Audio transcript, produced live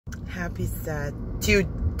Happy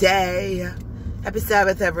Saturday. Happy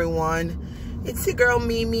Sabbath, everyone. It's your girl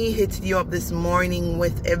Mimi hitting you up this morning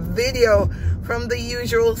with a video from the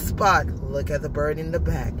usual spot. Look at the bird in the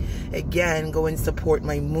back. Again, go and support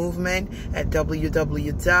my movement at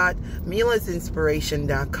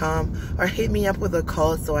www.milasinspiration.com or hit me up with a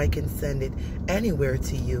call so I can send it anywhere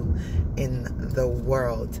to you in the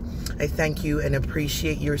world. I thank you and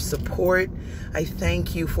appreciate your support. I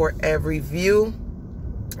thank you for every view,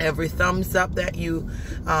 every thumbs up that you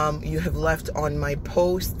have left on my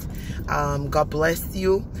post. God bless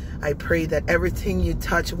you. I pray that everything you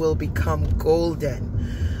touch will become golden.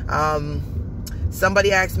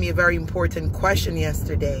 Somebody asked me a very important question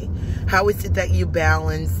yesterday. How is it that you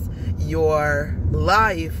balance your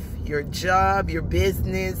life, your job, your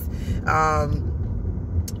business,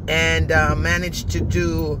 and manage to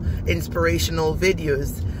do inspirational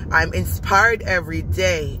videos? I'm inspired every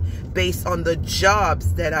day based on the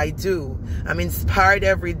jobs that I do. I'm inspired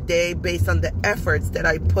every day based on the efforts that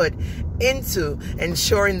I put into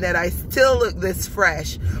ensuring that I still look this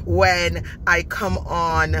fresh when I come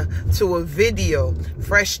on to a video.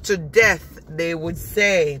 Fresh to death, they would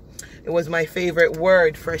say. It was my favorite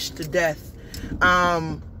word, fresh to death.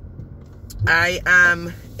 I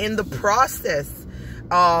am in the process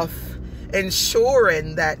of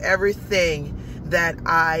ensuring that everything that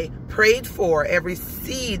I prayed for, every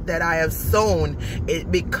seed that I have sown,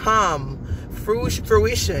 it become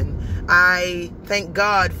fruition. I thank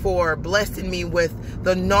God for blessing me with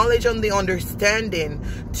the knowledge and the understanding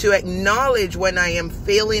to acknowledge when I am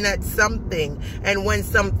failing at something and when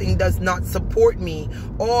something does not support me,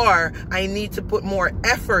 or I need to put more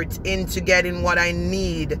effort into getting what I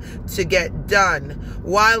need to get done.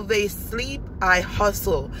 While they sleep, I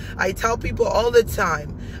hustle. I tell people all the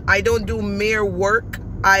time, I don't do mere work,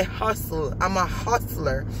 I hustle. I'm a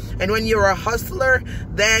hustler. And when you're a hustler,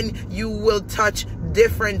 then you will touch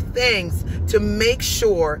different things to make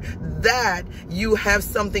sure that you have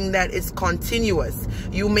something that is continuous.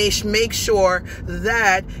 You may make sure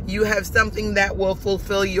that you have something that will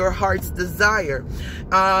fulfill your heart's desire.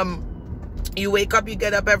 You wake up, you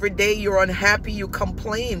get up every day, you're unhappy, you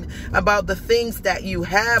complain about the things that you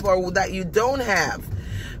have or that you don't have,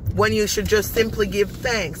 when you should just simply give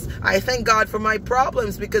thanks. I thank God for my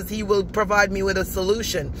problems because He will provide me with a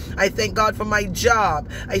solution. I thank God for my job.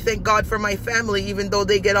 I thank God for my family, even though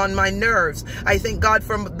they get on my nerves. I thank God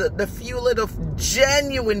for the few little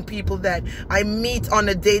genuine people that I meet on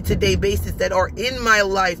a day-to-day basis that are in my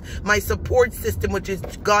life, my support system, which is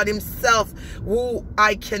God Himself, who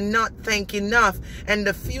I cannot thank enough. And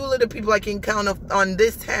the few little people I can count on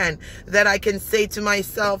this hand that I can say to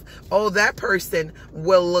myself, oh, that person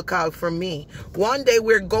will look out for me. One day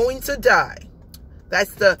we're going to die.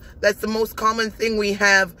 That's the most common thing we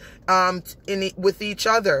have with each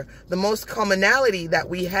other. The most commonality that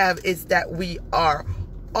we have is that we are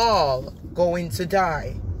all going to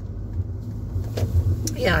die.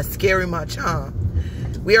 Yeah, scary much, huh?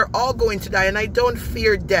 We are all going to die, and I don't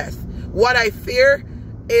fear death. What I fear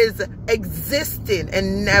is existing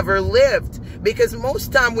and never lived. Because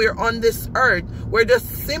most time we're on this earth, we're just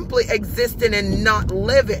simply existing and not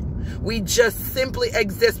living. We just simply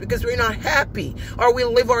exist because we're not happy, or we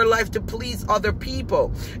live our life to please other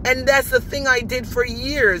people. And that's the thing I did for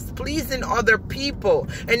years, pleasing other people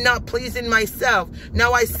and not pleasing myself.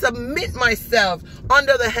 Now I submit myself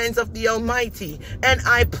under the hands of the Almighty and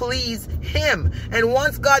I please Him. And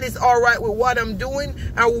once God is all right with what I'm doing,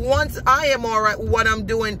 and once I am all right with what I'm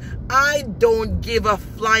doing, I don't give a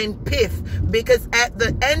flying piff, because at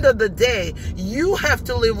the end of the day, you have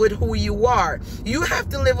to live with who you are. You have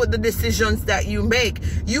to live with the decisions that you make.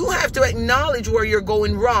 You have to acknowledge where you're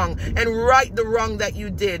going wrong and right the wrong that you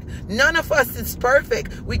did. None of us is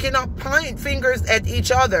perfect. We cannot point fingers at each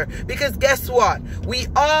other, because guess what? We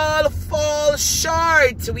all fall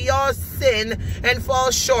short. We all sin and fall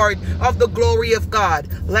short of the glory of God.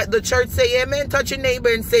 Let the church say amen. Touch your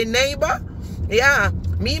neighbor and say, neighbor, yeah,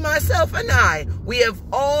 me, myself, and I, we have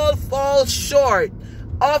all fall short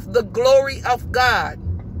of the glory of God.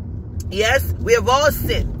 Yes, we have all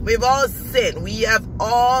sinned. We've all sinned. We have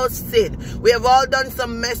all sinned. We have all done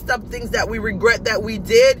some messed up things that we regret that we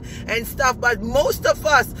did and stuff. But most of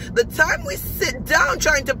us, the time we sit down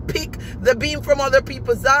trying to pick the beam from other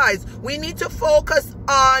people's eyes, we need to focus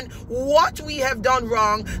on what we have done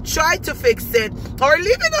wrong, try to fix it, or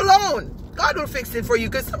leave it alone. God will fix it for you,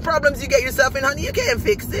 because some problems you get yourself in, honey, you can't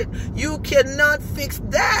fix it. You cannot fix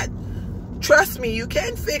that. Trust me, you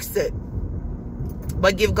can't fix it.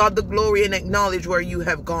 But give God the glory and acknowledge where you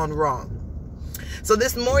have gone wrong. So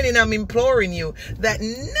this morning, I'm imploring you that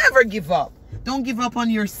never give up. Don't give up on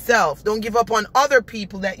yourself. Don't give up on other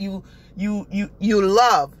people that you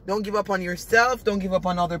love. Don't give up on yourself. Don't give up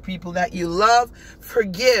on other people that you love.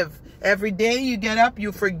 Forgive. Every day you get up,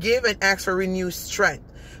 you forgive and ask for renewed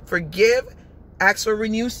strength. Forgive, ask for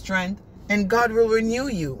renewed strength, and God will renew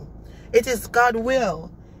you. It is God's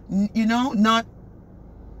will. You know,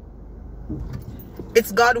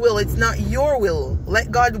 it's God's will. It's not your will.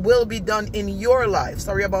 Let God's will be done in your life.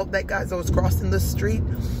 Sorry about that, guys. I was crossing the street.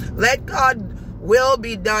 Let God's will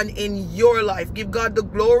be done in your life. Give God the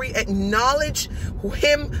glory. Acknowledge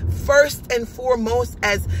him first and foremost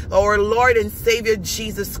as our Lord and Savior,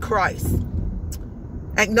 Jesus Christ.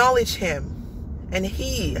 Acknowledge him, and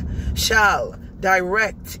he shall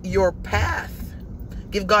direct your path.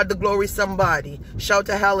 Give God the glory, somebody. Shout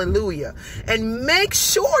a hallelujah. And make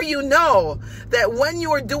sure you know that when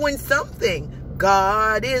you're doing something,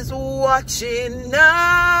 God is watching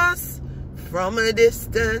us from a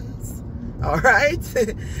distance. All right?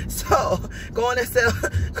 So go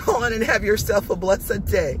on and have yourself a blessed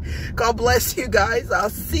day. God bless you guys. I'll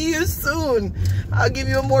see you soon. I'll give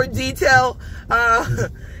you a more detailed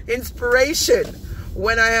inspiration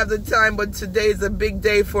when I have the time. But today is a big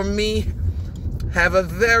day for me. Have a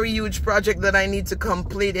very huge project that I need to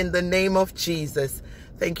complete in the name of Jesus.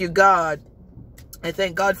 Thank you, God. I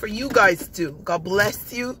thank God for you guys too. God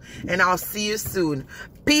bless you, and I'll see you soon.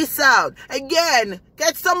 Peace out. Again,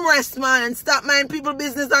 get some rest, man, and stop minding people's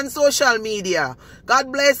business on social media.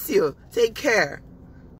 God bless you. Take care.